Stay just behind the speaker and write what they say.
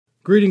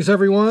Greetings,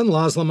 everyone.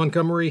 Laszlo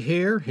Montgomery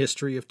here.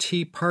 History of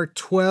Tea Part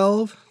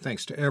 12.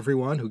 Thanks to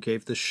everyone who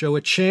gave this show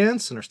a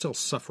chance and are still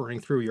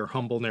suffering through your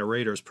humble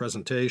narrator's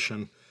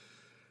presentation.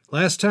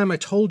 Last time I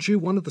told you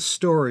one of the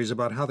stories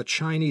about how the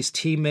Chinese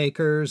tea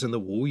makers in the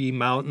Wuyi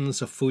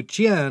Mountains of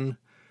Fujian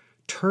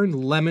turned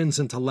lemons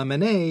into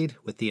lemonade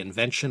with the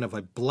invention of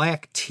a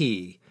black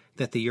tea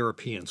that the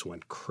Europeans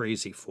went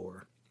crazy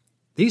for.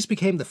 These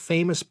became the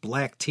famous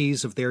black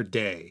teas of their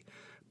day: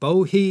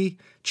 Bohea,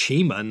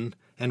 Tea-mania,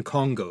 and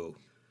Congo.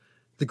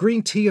 The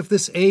green tea of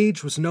this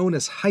age was known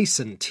as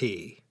Hyson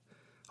tea.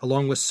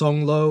 Along with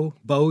Songlo,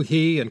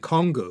 Bohea, and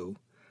Congo,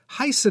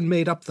 Hyson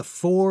made up the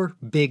four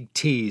big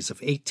teas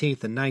of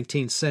 18th and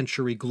 19th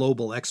century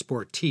global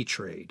export tea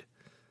trade.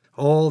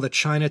 All the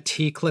China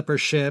tea clipper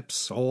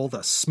ships, all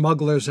the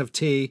smugglers of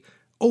tea,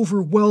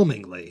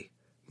 overwhelmingly,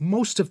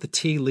 most of the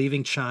tea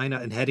leaving China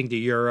and heading to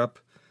Europe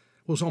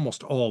was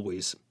almost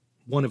always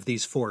one of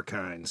these four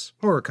kinds,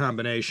 or a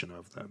combination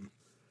of them.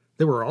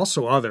 There were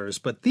also others,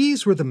 but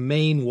these were the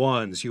main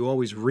ones you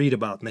always read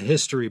about in the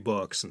history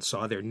books and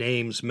saw their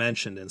names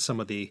mentioned in some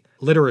of the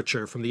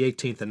literature from the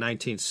 18th and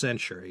 19th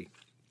century.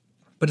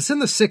 But it's in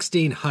the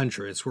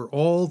 1600s where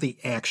all the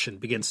action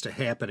begins to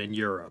happen in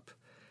Europe.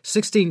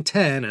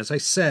 1610, as I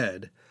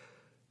said,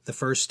 the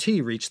first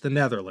tea reached the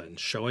Netherlands,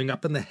 showing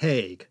up in The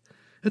Hague.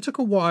 It took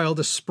a while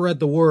to spread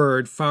the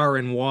word far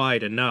and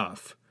wide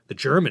enough. The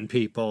German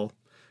people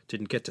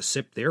didn't get to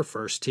sip their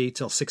first tea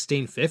till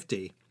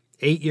 1650.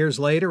 8 years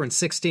later, in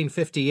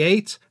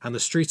 1658, on the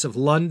streets of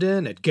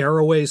London, at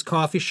Garraway's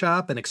coffee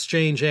shop in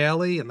Exchange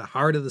Alley in the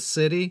heart of the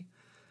city,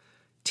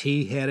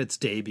 tea had its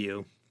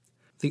debut.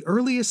 The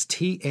earliest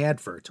tea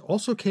advert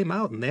also came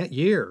out in that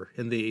year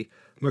in the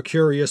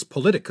Mercurius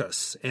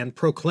Politicus and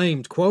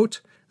proclaimed,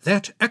 quote,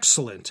 "That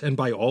excellent and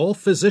by all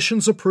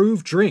physicians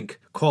approved drink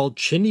called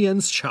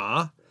Chinyan's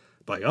cha,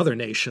 by other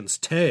nations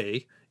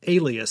te,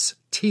 alias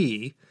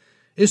tea,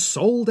 is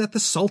sold at the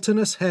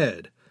Sultaness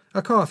Head,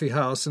 a coffee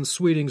house in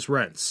Sweeting's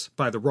Rents,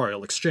 by the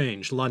Royal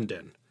Exchange,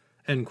 London."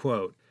 End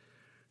quote.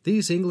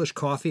 These English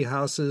coffee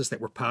houses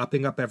that were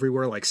popping up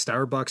everywhere like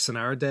Starbucks in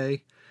our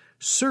day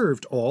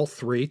served all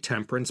three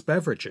temperance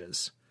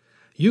beverages.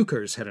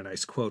 Euchre's had a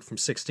nice quote from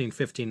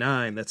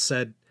 1659 that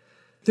said,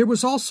 "There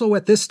was also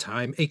at this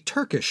time a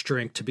Turkish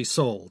drink to be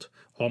sold,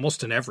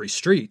 almost in every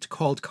street,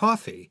 called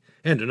coffee,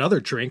 and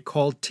another drink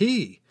called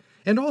tea,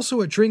 and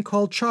also a drink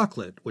called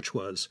chocolate, which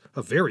was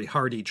a very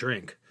hearty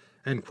drink."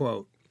 End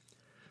quote.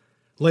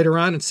 Later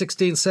on in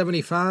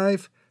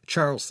 1675,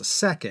 Charles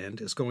II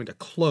is going to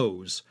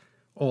close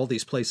all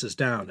these places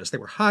down, as they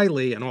were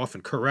highly and often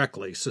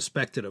correctly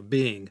suspected of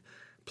being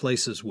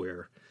places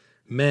where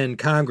men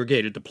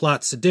congregated to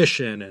plot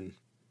sedition and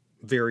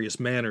various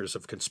manners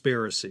of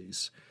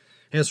conspiracies.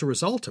 As a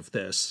result of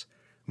this,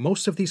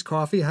 most of these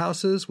coffee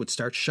houses would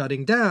start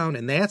shutting down,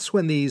 and that's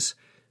when these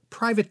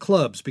private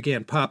clubs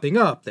began popping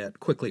up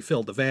that quickly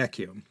filled the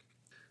vacuum.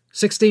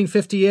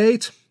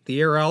 1658, the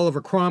year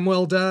Oliver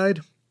Cromwell died.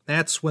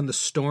 That's when the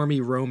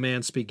stormy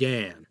romance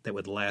began that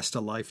would last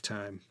a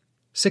lifetime.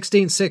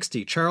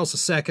 1660,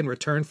 Charles II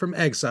returned from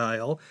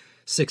exile.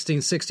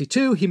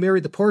 1662, he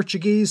married the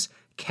Portuguese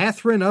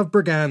Catherine of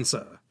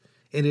Braganza,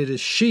 and it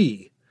is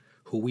she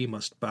who we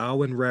must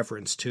bow in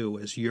reverence to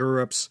as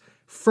Europe's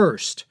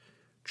first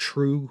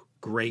true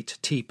great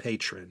tea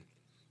patron.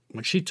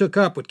 When she took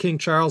up with King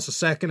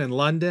Charles II in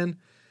London,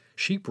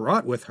 she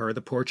brought with her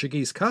the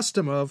Portuguese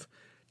custom of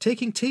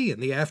taking tea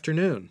in the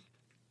afternoon.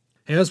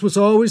 As was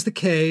always the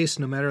case,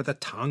 no matter the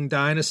Qing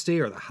Dynasty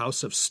or the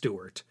House of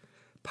Stuart,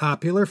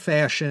 popular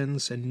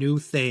fashions and new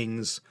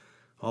things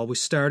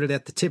always started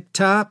at the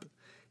tip-top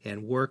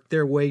and worked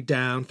their way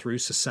down through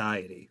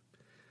society.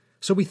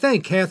 So we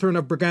thank Catherine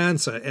of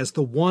Braganza as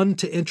the one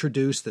to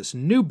introduce this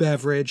new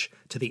beverage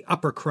to the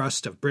upper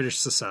crust of British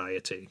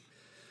society.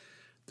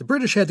 The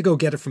British had to go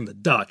get it from the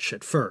Dutch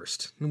at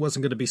first. It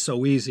wasn't going to be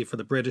so easy for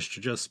the British to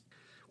just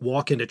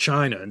walk into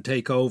China and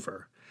take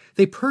over.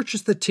 They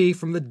purchased the tea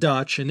from the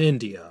Dutch in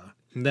India,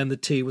 and then the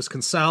tea was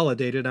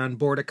consolidated on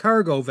board a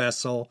cargo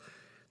vessel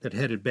that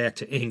headed back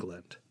to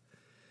England.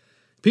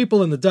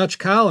 People in the Dutch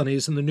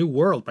colonies in the New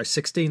World by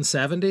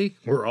 1670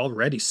 were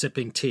already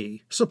sipping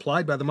tea,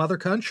 supplied by the mother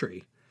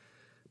country.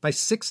 By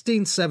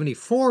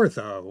 1674,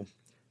 though,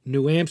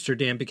 New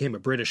Amsterdam became a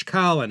British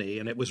colony,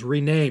 and it was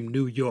renamed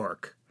New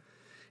York.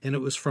 And it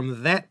was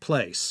from that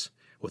place,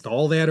 with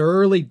all that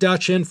early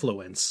Dutch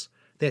influence,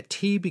 that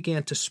tea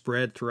began to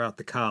spread throughout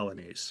the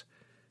colonies.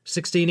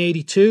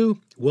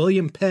 1682,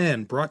 William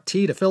Penn brought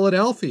tea to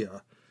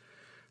Philadelphia.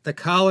 The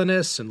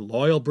colonists and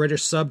loyal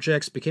British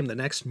subjects became the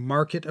next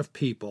market of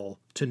people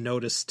to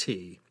notice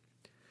tea.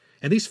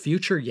 And these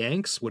future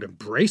Yanks would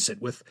embrace it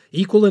with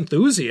equal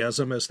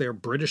enthusiasm as their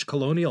British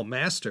colonial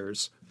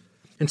masters.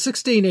 In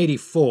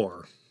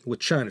 1684, with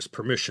China's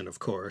permission, of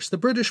course, the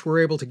British were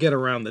able to get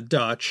around the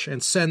Dutch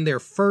and send their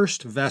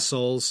first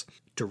vessels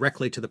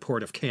directly to the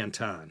port of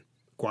Canton,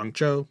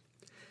 Guangzhou.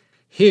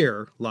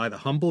 Here lie the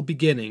humble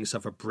beginnings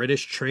of a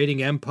British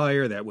trading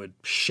empire that would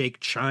shake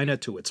China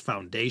to its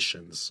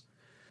foundations.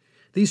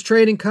 These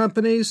trading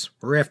companies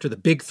were after the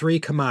big three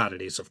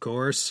commodities, of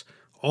course.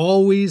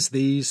 Always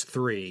these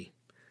three: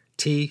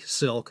 tea,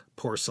 silk,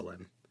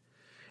 porcelain.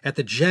 At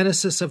the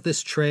genesis of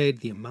this trade,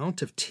 the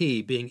amount of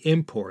tea being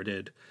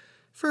imported,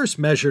 first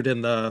measured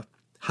in the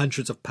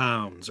hundreds of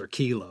pounds or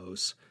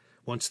kilos.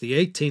 Once the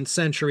 18th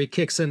century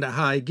kicks into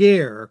high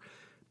gear,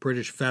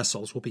 British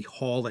vessels will be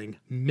hauling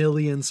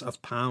millions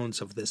of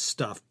pounds of this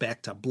stuff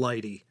back to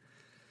Blighty.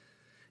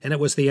 And it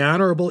was the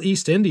Honorable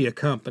East India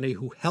Company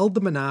who held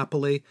the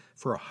monopoly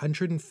for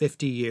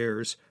 150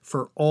 years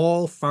for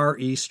all Far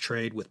East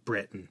trade with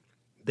Britain.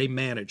 They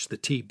managed the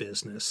tea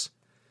business.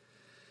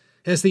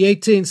 As the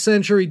 18th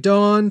century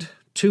dawned,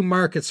 two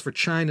markets for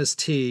China's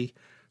tea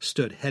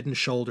stood head and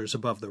shoulders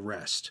above the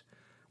rest.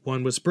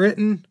 One was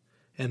Britain,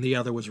 and the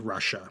other was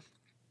Russia.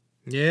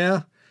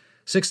 Yeah,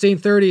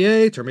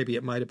 1638, or maybe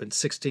it might have been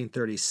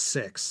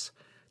 1636.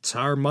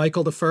 Tsar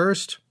Michael I,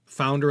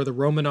 founder of the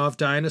Romanov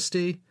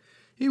dynasty,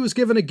 he was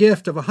given a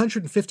gift of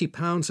 150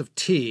 pounds of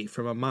tea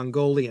from a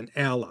Mongolian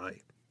ally.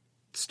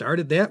 It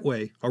started that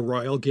way, a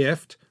royal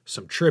gift,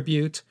 some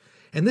tribute,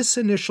 and this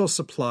initial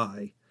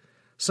supply.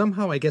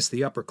 Somehow I guess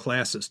the upper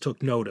classes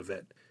took note of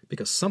it,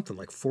 because something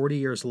like 40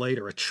 years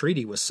later a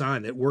treaty was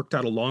signed that worked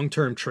out a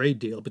long-term trade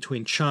deal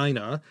between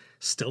China,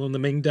 still in the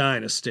Qing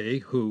Dynasty,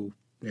 who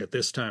at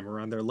this time were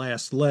on their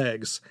last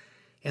legs,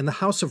 and the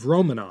House of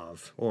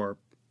Romanov, or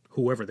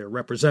whoever their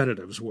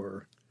representatives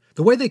were.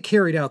 The way they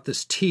carried out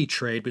this tea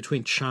trade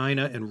between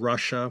China and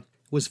Russia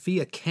was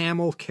via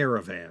camel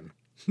caravan.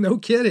 No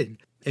kidding.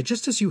 And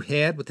just as you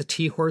had with the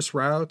tea horse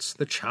routes,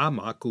 the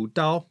Cha-ma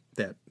Gu-dao,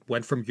 that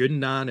went from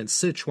Yunnan and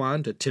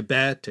Sichuan to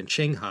Tibet and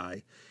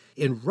Qinghai,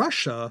 in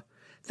Russia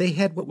they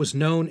had what was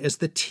known as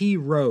the Tea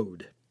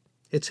Road.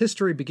 Its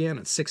history began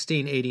in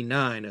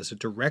 1689 as a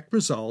direct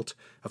result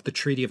of the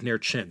Treaty of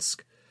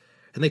Nerchinsk.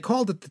 And they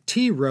called it the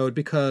Tea Road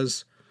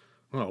because,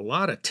 well, a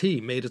lot of tea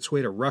made its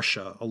way to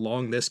Russia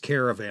along this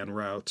caravan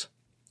route.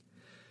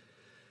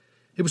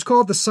 It was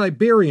called the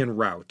Siberian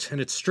Route, and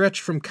it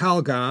stretched from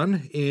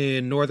Kalgan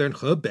in northern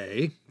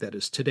Hebei, that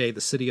is today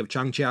the city of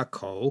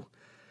Zhangjiakou,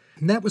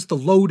 and that was the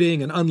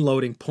loading and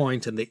unloading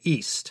point in the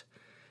east.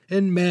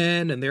 And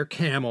men and their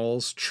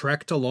camels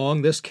trekked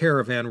along this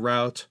caravan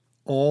route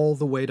all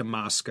the way to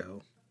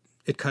Moscow.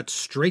 It cut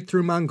straight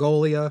through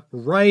Mongolia,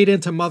 right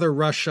into Mother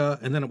Russia,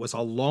 and then it was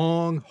a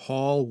long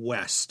haul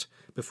west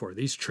before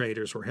these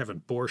traders were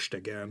having borscht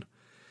again.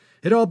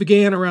 It all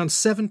began around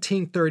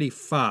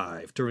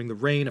 1735, during the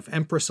reign of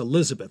Empress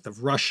Elizabeth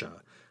of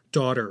Russia,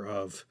 daughter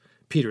of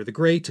Peter the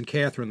Great and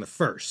Catherine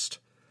I.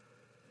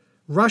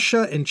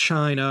 Russia and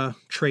China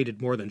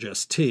traded more than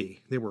just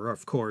tea. They were,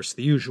 of course,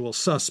 the usual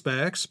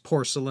suspects,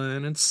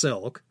 porcelain and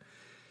silk.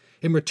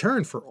 In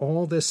return for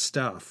all this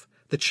stuff,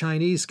 the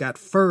Chinese got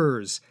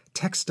furs,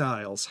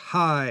 textiles,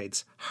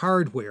 hides,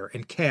 hardware,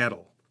 and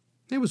cattle.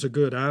 It was a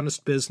good,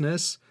 honest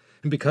business.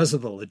 And because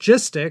of the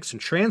logistics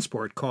and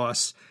transport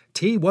costs,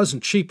 tea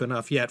wasn't cheap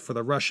enough yet for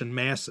the Russian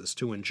masses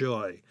to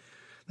enjoy.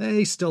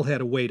 They still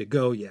had a way to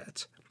go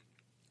yet.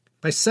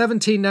 By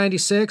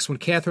 1796, when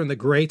Catherine the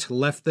Great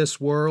left this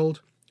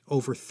world,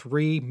 over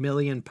 3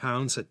 million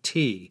pounds of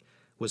tea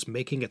was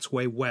making its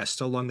way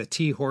west along the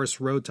Tea Horse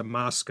Road to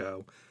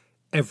Moscow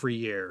every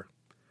year.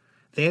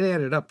 That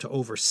added up to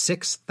over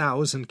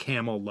 6,000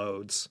 camel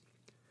loads.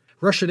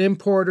 Russian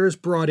importers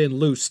brought in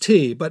loose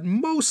tea, but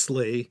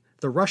mostly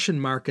the Russian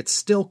market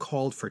still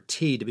called for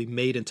tea to be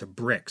made into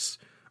bricks,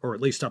 or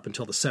at least up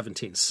until the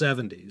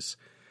 1770s.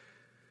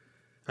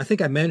 I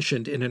think I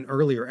mentioned in an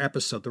earlier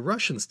episode the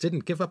Russians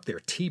didn't give up their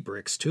tea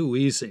bricks too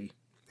easy.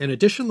 An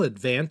additional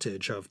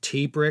advantage of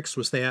tea bricks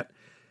was that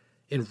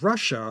in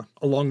Russia,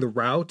 along the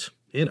route,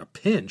 in a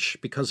pinch,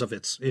 because of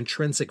its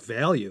intrinsic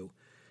value,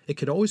 it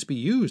could always be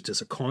used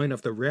as a coin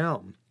of the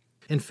realm.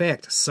 In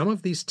fact, some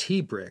of these tea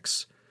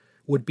bricks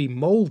would be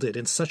molded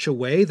in such a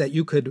way that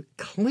you could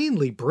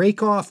cleanly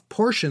break off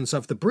portions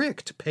of the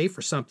brick to pay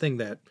for something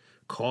that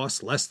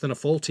cost less than a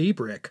full tea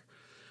brick.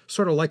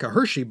 Sort of like a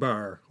Hershey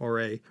bar or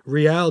a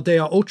Real de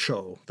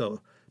Ocho, the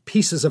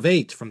pieces of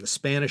 8 from the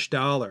Spanish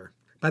dollar.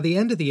 By the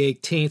end of the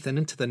 18th and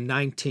into the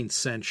 19th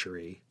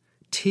century,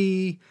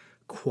 tea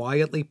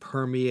quietly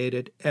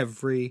permeated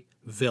every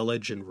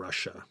village in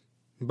Russia.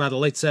 By the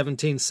late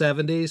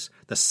 1770s,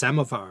 the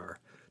samovar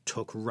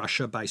took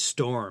Russia by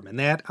storm, and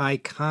that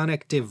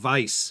iconic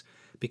device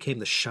became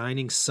the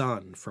shining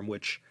sun from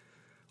which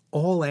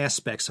all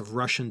aspects of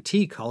Russian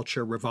tea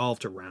culture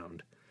revolved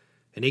around.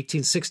 In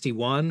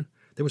 1861,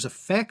 there was a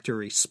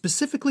factory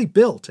specifically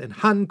built in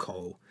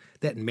Hankou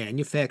that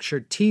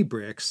manufactured tea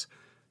bricks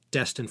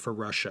destined for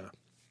Russia.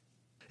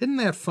 Isn't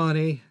that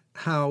funny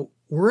how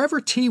wherever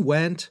tea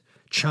went,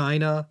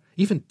 China,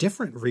 even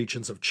different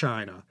regions of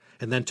China,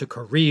 and then to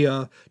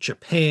Korea,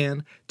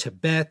 Japan,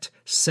 Tibet,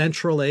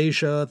 Central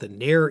Asia, the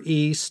Near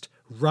East,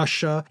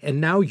 Russia, and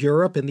now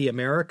Europe and the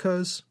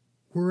Americas,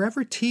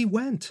 wherever tea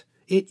went,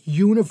 it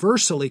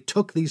universally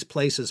took these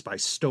places by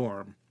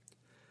storm.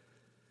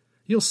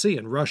 You'll see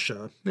in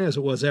Russia, as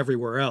it was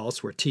everywhere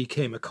else where tea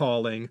came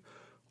a-calling,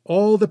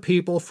 All the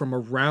people from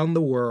around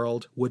the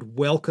world would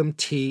welcome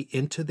tea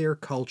into their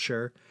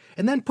culture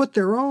and then put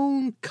their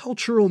own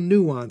cultural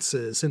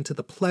nuances into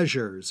the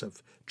pleasures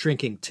of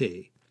drinking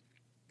tea.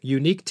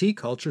 Unique tea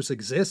cultures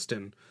exist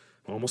in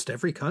almost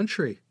every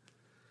country.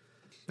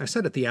 I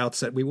said at the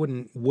outset we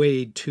wouldn't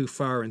wade too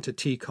far into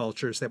tea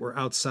cultures that were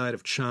outside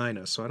of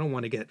China, so I don't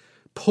want to get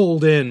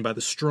pulled in by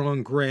the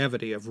strong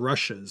gravity of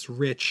Russia's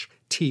rich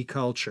tea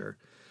culture.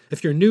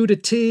 If you're new to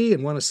tea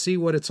and want to see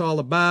what it's all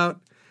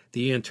about,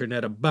 the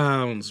internet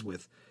abounds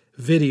with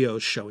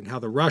videos showing how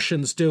the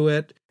Russians do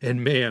it,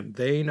 and man,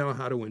 they know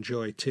how to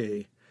enjoy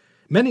tea.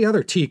 Many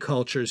other tea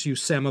cultures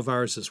use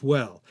samovars as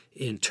well,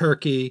 in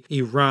Turkey,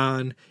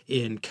 Iran,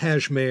 in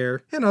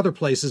Kashmir, and other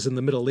places in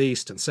the Middle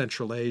East and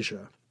Central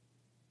Asia.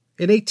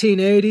 In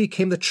 1880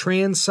 came the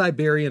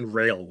Trans-Siberian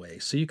Railway,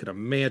 so you can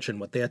imagine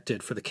what that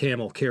did for the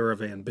camel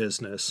caravan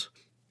business.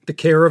 The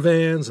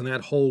caravans and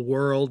that whole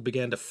world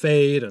began to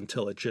fade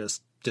until it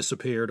just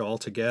disappeared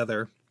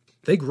altogether.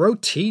 They grow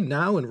tea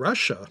now in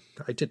Russia.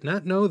 I did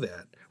not know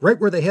that. Right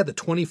where they had the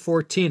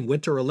 2014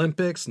 Winter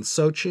Olympics in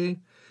Sochi.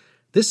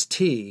 This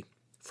tea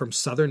from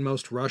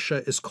southernmost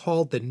Russia is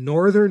called the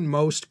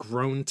northernmost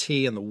grown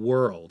tea in the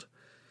world.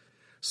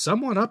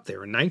 Someone up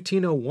there in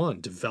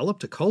 1901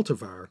 developed a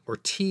cultivar or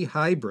tea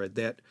hybrid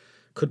that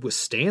could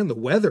withstand the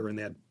weather in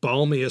that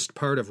balmiest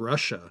part of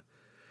Russia.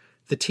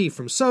 The tea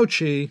from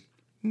Sochi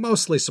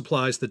mostly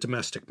supplies the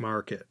domestic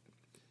market.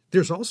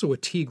 There's also a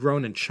tea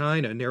grown in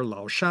China near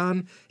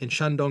Laoshan in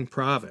Shandong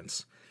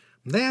province.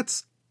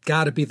 That's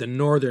got to be the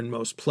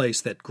northernmost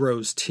place that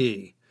grows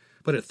tea.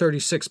 But at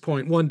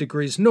 36.1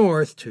 degrees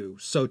north to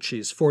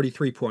Sochi's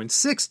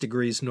 43.6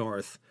 degrees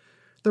north,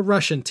 the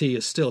Russian tea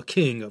is still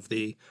king of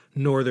the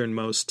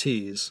northernmost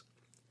teas.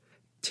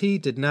 Tea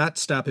did not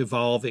stop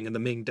evolving in the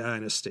Qing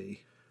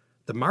Dynasty.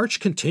 The march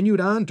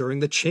continued on during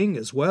the Qing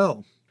as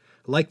well.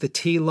 Like the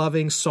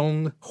tea-loving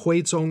Song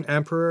Huizong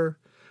Emperor,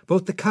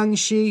 both the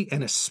Kangxi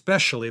and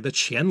especially the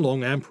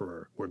Qianlong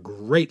Emperor were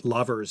great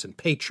lovers and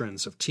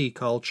patrons of tea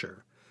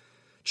culture.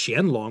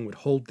 Qianlong would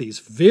hold these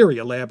very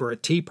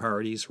elaborate tea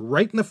parties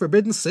right in the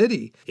Forbidden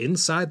City,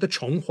 inside the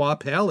Chonghua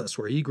Palace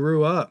where he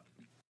grew up.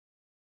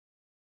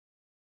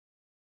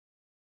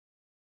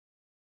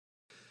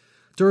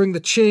 During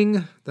the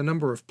Qing, the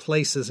number of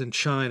places in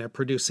China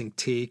producing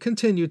tea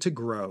continued to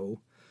grow.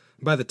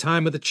 By the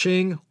time of the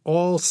Qing,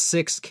 all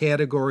 6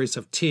 categories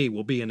of tea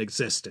will be in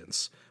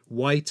existence: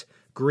 white,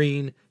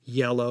 green,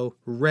 yellow,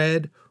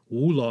 red,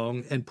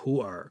 oolong, and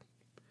pu'er.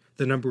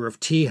 The number of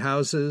tea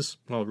houses,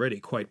 already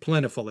quite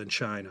plentiful in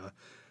China,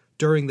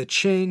 during the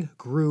Qing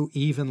grew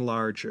even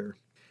larger.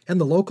 And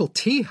the local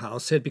tea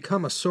house had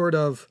become a sort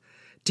of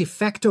de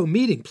facto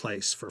meeting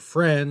place for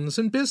friends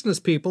and business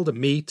people to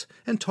meet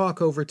and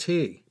talk over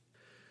tea.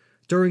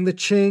 During the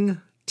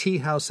Qing, tea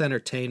house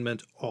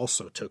entertainment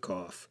also took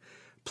off.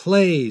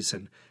 Plays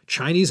and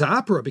Chinese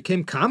opera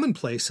became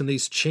commonplace in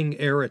these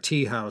Qing-era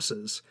tea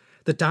houses.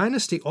 The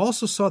dynasty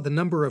also saw the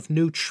number of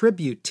new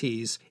tribute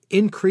teas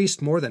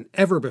increased more than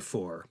ever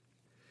before.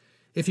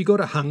 If you go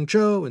to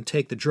Hangzhou and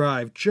take the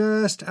drive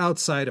just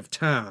outside of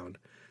town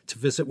to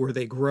visit where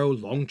they grow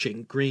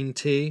Longjing green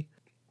tea,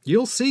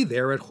 you'll see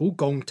there at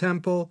Hugong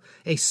Temple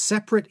a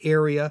separate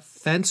area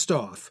fenced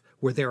off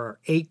where there are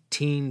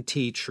 18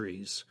 tea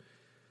trees.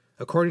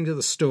 According to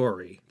the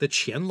story, the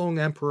Qianlong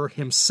Emperor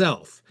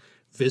himself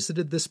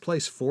visited this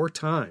place 4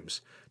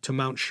 times to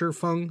Mount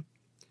Shifeng.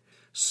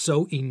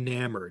 So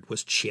enamored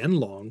was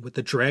Qianlong with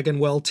the Dragon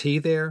Well tea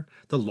there,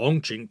 the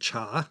Longjing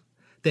Cha,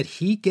 that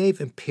he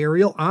gave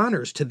imperial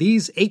honors to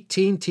these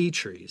 18 tea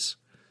trees.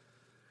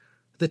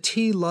 The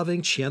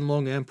tea-loving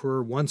Qianlong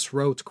Emperor once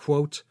wrote,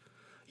 quote,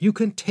 "You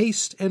can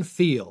taste and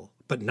feel,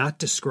 but not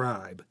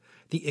describe,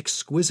 the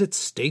exquisite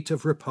state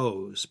of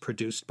repose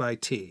produced by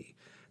tea,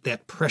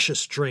 that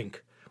precious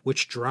drink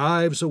which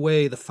drives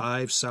away the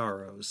 5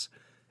 sorrows."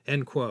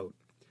 End quote.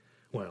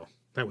 Well,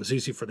 that was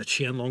easy for the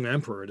Qianlong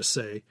Emperor to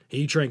say.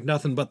 He drank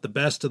nothing but the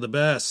best of the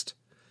best.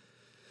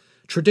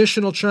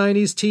 Traditional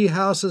Chinese tea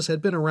houses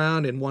had been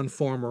around in one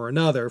form or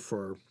another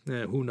for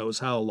who knows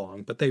how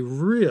long, but they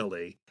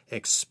really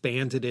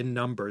expanded in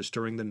numbers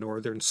during the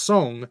Northern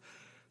Song,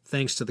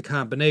 thanks to the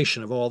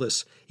combination of all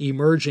this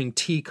emerging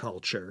tea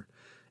culture,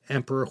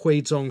 Emperor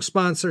Huizong's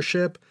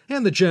sponsorship,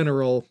 and the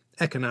general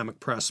economic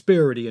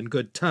prosperity and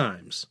good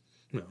times.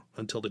 Well,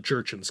 until the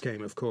Jurchens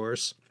came, of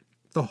course.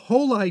 The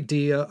whole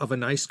idea of a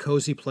nice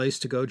cozy place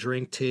to go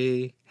drink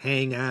tea,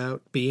 hang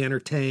out, be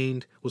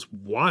entertained was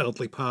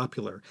wildly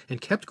popular and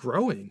kept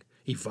growing,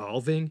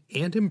 evolving,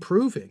 and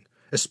improving,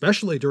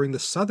 especially during the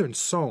Southern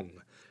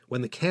Song,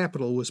 when the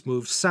capital was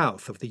moved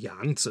south of the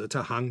Yangtze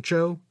to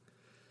Hangzhou.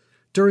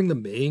 During the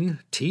Ming,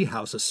 tea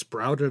houses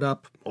sprouted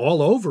up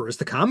all over as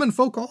the common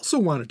folk also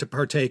wanted to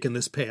partake in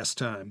this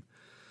pastime.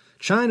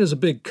 China's a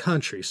big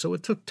country, so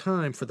it took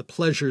time for the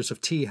pleasures of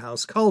tea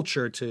house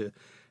culture to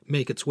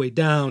make its way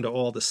down to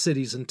all the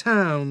cities and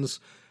towns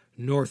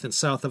north and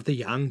south of the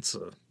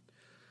Yangtze.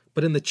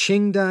 But in the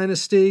Qing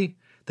Dynasty,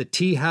 the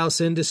tea house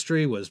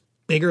industry was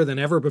bigger than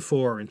ever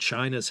before in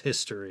China's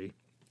history.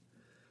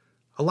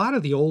 A lot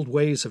of the old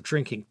ways of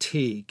drinking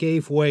tea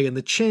gave way in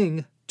the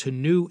Qing to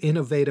new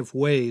innovative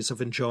ways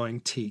of enjoying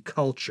tea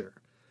culture.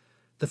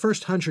 The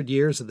first 100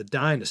 years of the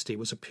dynasty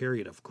was a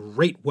period of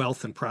great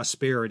wealth and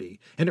prosperity,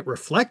 and it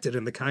reflected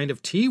in the kind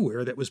of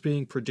teaware that was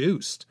being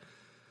produced.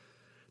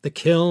 The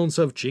kilns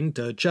of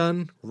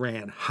Qing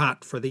ran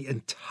hot for the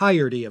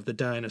entirety of the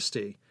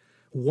dynasty.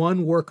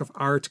 One work of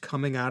art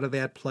coming out of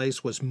that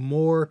place was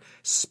more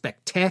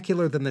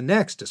spectacular than the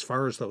next as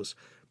far as those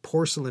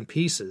porcelain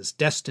pieces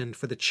destined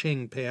for the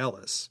Qing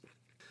palace.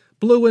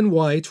 Blue and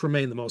white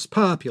remained the most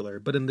popular,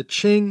 but in the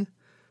Qing,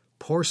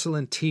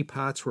 porcelain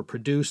teapots were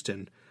produced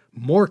in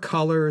more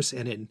colors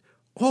and in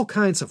all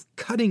kinds of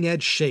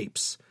cutting-edge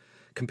shapes.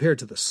 Compared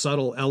to the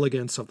subtle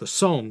elegance of the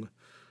Song,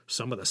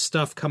 some of the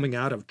stuff coming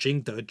out of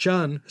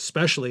Qing,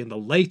 especially in the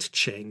late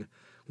Qing,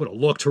 would have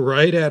looked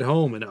right at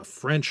home in a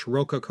French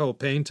Rococo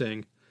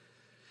painting.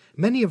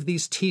 Many of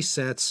these tea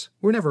sets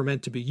were never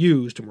meant to be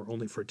used and were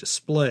only for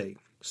display.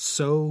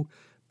 So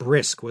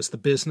brisk was the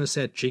business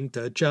at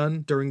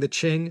Qing during the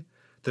Qing,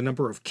 the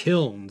number of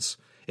kilns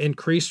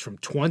increased from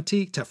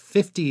 20 to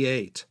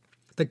 58.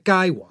 The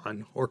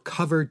gaiwan, or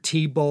covered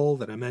tea bowl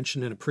that I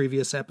mentioned in a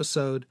previous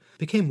episode,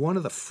 became one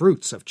of the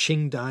fruits of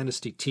Qing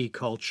Dynasty tea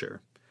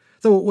culture.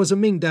 Though it was a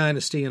Ming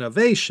Dynasty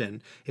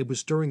innovation, it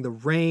was during the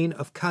reign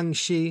of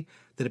Kangxi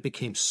that it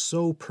became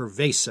so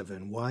pervasive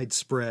and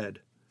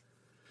widespread.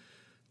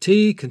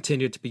 Tea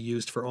continued to be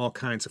used for all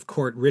kinds of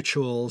court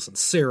rituals and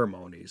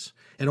ceremonies,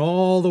 and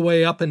all the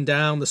way up and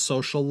down the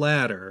social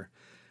ladder,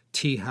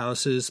 tea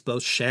houses,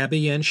 both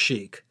shabby and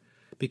chic,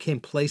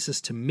 became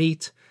places to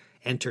meet,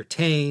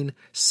 entertain,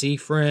 see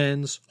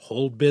friends,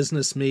 hold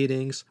business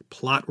meetings,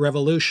 plot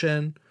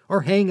revolution,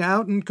 or hang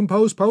out and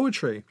compose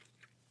poetry.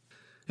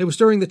 It was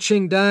during the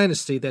Qing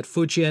Dynasty that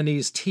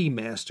Fujianese tea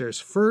masters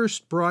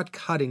first brought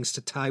cuttings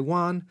to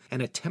Taiwan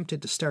and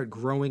attempted to start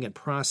growing and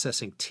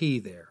processing tea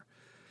there.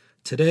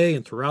 Today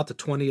and throughout the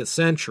 20th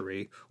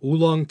century,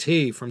 oolong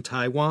tea from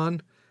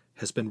Taiwan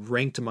has been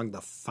ranked among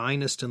the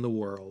finest in the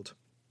world.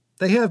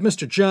 They have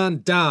Mr.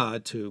 John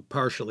Dodd to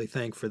partially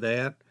thank for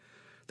that.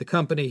 The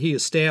company he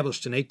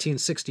established in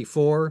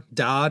 1864,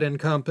 Dodd and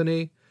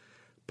Company,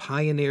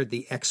 pioneered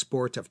the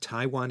export of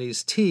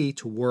Taiwanese tea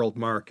to world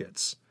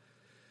markets.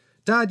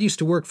 Dodd used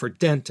to work for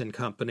Dent and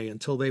Company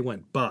until they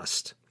went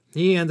bust.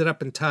 He ended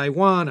up in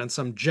Taiwan on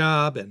some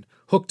job and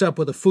hooked up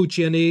with a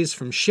Fujianese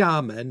from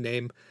Xiamen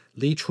named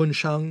Li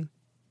Chunsheng.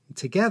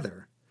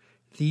 Together,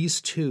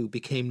 these two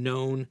became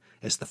known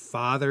as the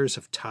fathers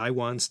of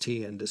Taiwan's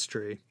tea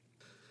industry.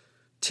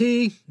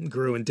 Tea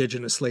grew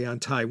indigenously on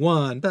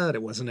Taiwan, but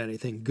it wasn't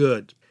anything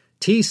good.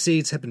 Tea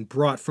seeds had been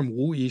brought from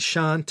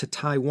Wuyishan to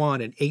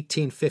Taiwan in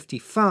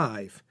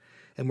 1855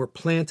 and were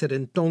planted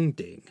in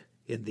Dongding,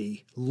 in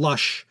the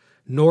lush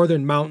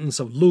northern mountains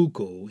of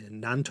Lugu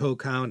in Nantou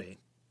County.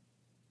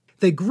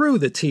 They grew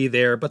the tea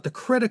there, but the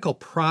critical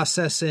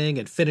processing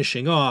and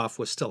finishing off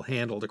was still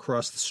handled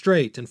across the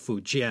strait in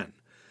Fujian.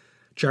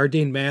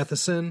 Jardine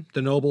Matheson,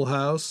 the noble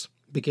house,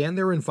 began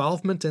their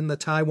involvement in the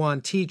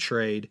Taiwan tea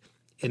trade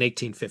in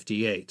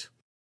 1858.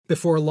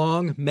 Before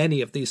long,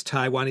 many of these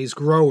Taiwanese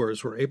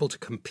growers were able to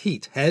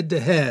compete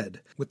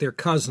head-to-head with their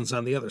cousins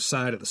on the other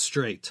side of the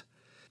strait.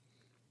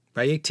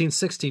 By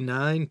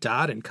 1869,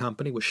 Dodd and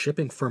Company was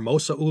shipping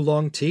Formosa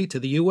oolong tea to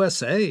the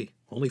USA,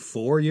 only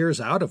 4 years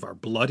out of our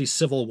bloody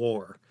Civil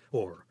War,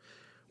 or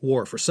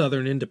War for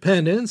Southern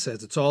Independence,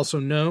 as it's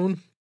also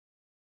known.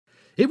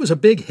 It was a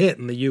big hit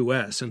in the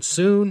U.S., and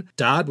soon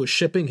Dodd was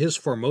shipping his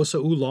Formosa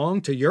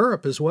oolong to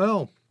Europe as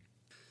well.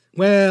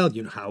 Well,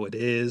 you know how it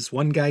is.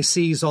 One guy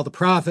sees all the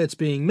profits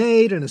being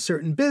made in a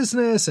certain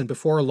business, and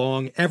before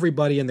long,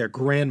 everybody and their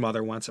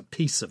grandmother wants a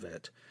piece of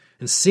it.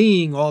 And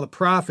seeing all the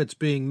profits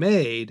being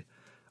made,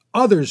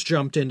 others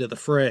jumped into the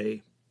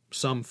fray.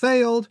 Some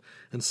failed,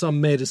 and some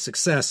made a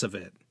success of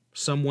it.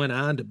 Some went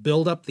on to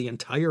build up the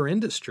entire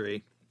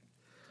industry.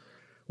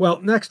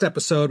 Well, next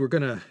episode, we're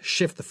going to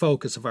shift the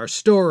focus of our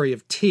story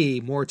of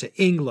tea more to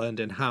England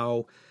and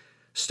how,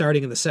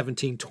 starting in the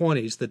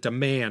 1720s, the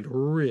demand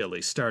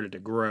really started to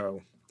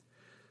grow.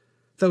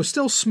 Though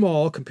still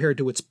small compared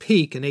to its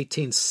peak in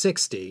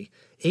 1860,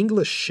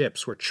 English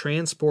ships were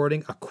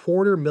transporting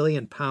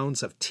 250,000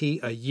 pounds of tea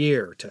a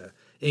year to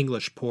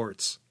English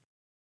ports.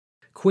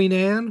 Queen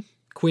Anne,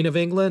 Queen of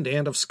England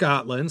and of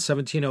Scotland,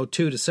 1702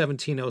 to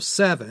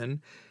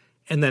 1707,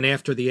 and then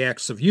after the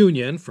Acts of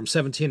Union, from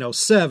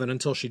 1707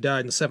 until she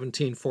died in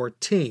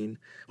 1714,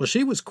 well,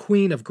 she was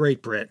Queen of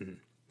Great Britain.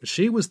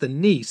 She was the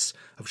niece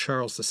of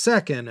Charles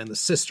II and the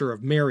sister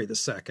of Mary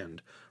II,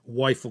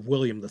 wife of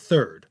William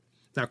III.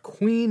 Now,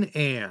 Queen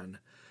Anne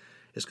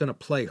is going to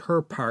play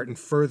her part in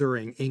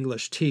furthering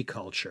English tea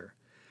culture.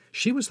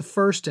 She was the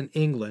first in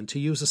England to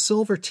use a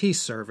silver tea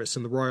service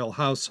in the royal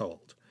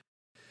household.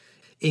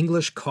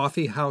 English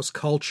coffee house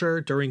culture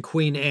during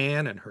Queen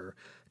Anne and her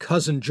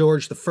cousin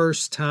George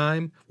I's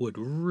time would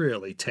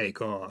really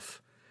take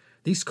off.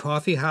 These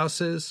coffee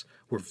houses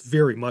were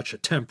very much a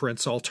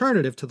temperance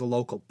alternative to the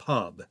local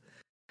pub.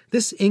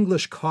 This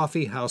English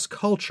coffee house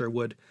culture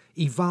would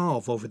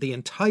evolve over the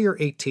entire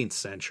 18th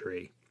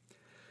century.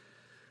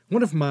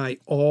 One of my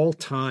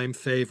all-time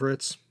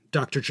favorites,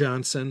 Dr.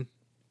 Johnson,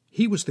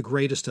 he was the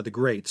greatest of the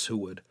greats who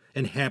would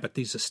inhabit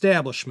these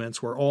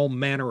establishments where all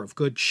manner of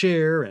good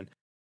cheer and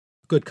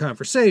good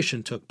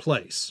conversation took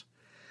place.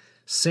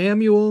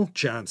 Samuel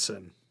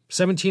Johnson,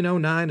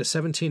 1709 to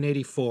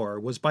 1784,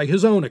 was by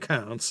his own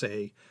accounts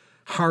a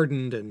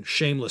hardened and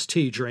shameless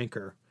tea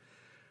drinker.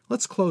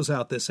 Let's close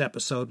out this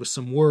episode with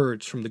some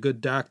words from the good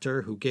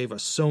doctor who gave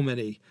us so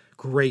many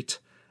great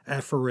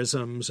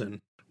aphorisms and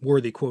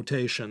worthy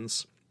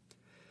quotations.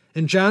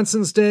 In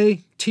Johnson's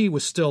day, tea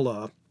was still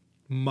a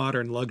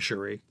modern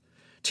luxury.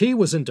 Tea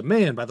was in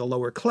demand by the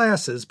lower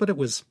classes, but it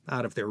was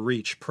out of their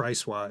reach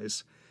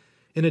price-wise.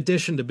 In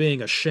addition to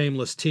being a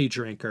shameless tea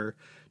drinker,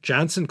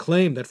 Johnson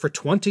claimed that for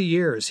 20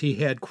 years he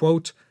had,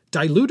 quote,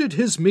 diluted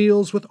his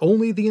meals with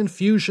only the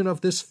infusion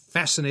of this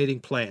fascinating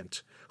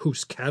plant,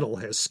 whose kettle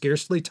has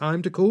scarcely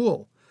time to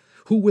cool,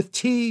 who with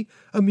tea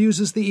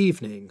amuses the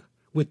evening,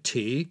 with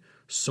tea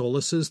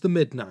solaces the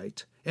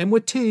midnight, and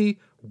with tea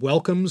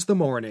welcomes the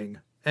morning,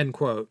 end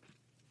quote.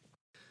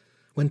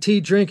 When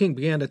tea drinking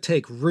began to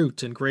take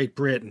root in Great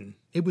Britain,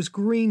 it was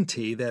green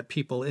tea that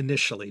people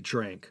initially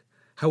drank.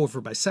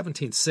 However, by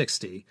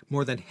 1760,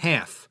 more than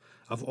half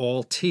of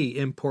all tea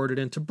imported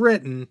into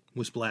Britain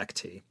was black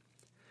tea.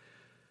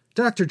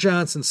 Dr.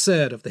 Johnson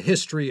said of the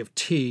history of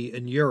tea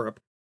in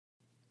Europe,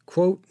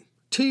 quote,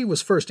 tea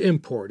was first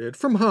imported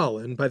from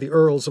Holland by the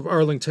Earls of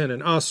Arlington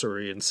and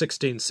Ossory in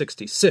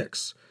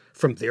 1666.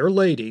 From their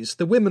ladies,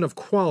 the women of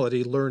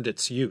quality learned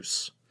its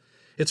use.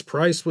 Its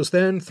price was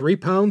then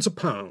 £3 a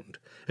pound,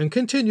 and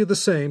continued the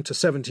same to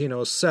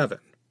 1707.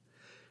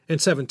 In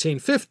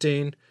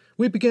 1715,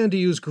 we began to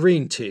use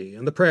green tea,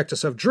 and the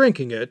practice of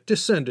drinking it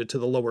descended to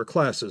the lower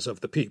classes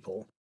of the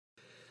people.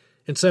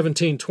 In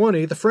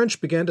 1720, the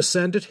French began to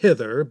send it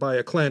hither by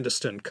a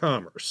clandestine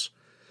commerce.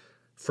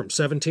 From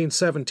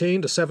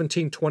 1717 to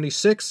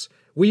 1726,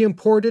 we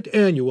imported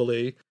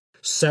annually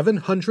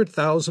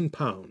 700,000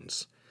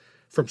 pounds.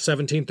 From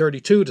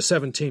 1732 to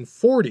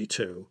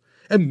 1742,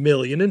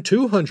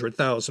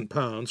 1,200,000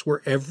 pounds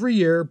were every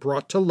year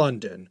brought to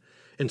London.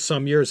 In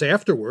some years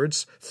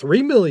afterwards,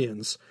 3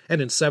 millions, and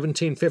in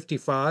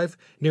 1755,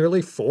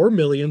 nearly 4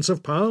 millions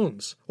of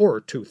pounds, or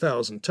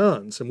 2,000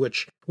 tons, in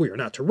which we are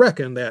not to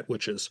reckon that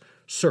which is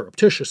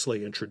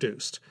surreptitiously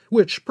introduced,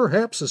 which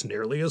perhaps is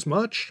nearly as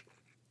much.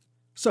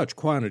 Such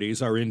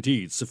quantities are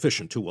indeed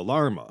sufficient to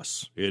alarm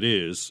us. It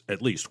is,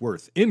 at least,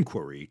 worth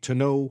inquiry to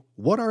know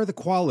what are the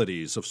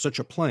qualities of such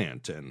a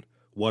plant and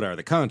what are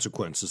the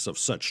consequences of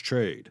such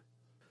trade.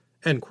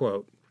 End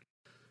quote.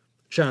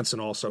 Johnson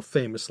also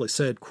famously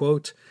said,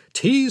 quote,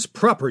 tea's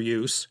proper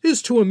use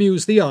is to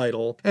amuse the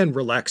idle and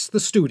relax the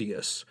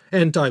studious,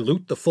 and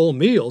dilute the full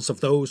meals of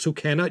those who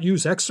cannot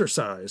use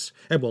exercise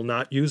and will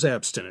not use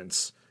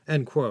abstinence.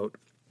 End quote.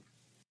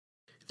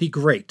 The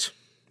great,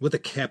 with a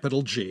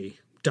capital G,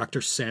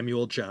 Dr.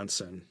 Samuel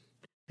Johnson.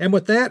 And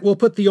with that, we'll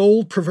put the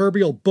old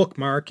proverbial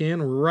bookmark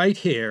in right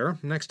here.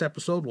 Next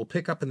episode, we'll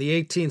pick up in the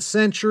 18th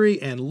century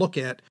and look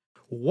at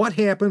what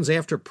happens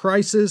after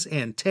prices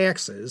and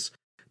taxes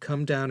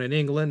come down in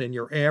England and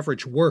your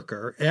average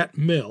worker at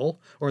mill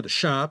or the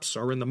shops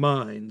or in the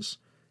mines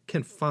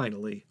can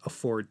finally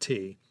afford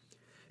tea.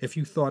 If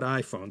you thought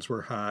iPhones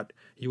were hot,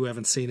 you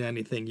haven't seen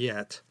anything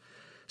yet.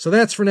 So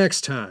that's for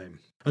next time.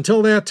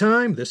 Until that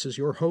time, this is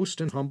your host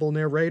and humble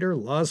narrator,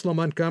 Laszlo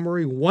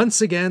Montgomery,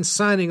 once again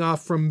signing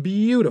off from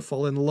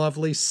beautiful and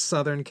lovely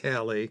Southern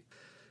Cali.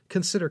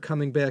 Consider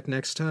coming back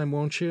next time,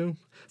 won't you?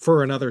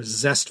 For another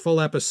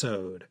zestful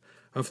episode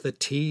of the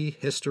Tea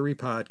History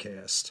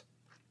Podcast.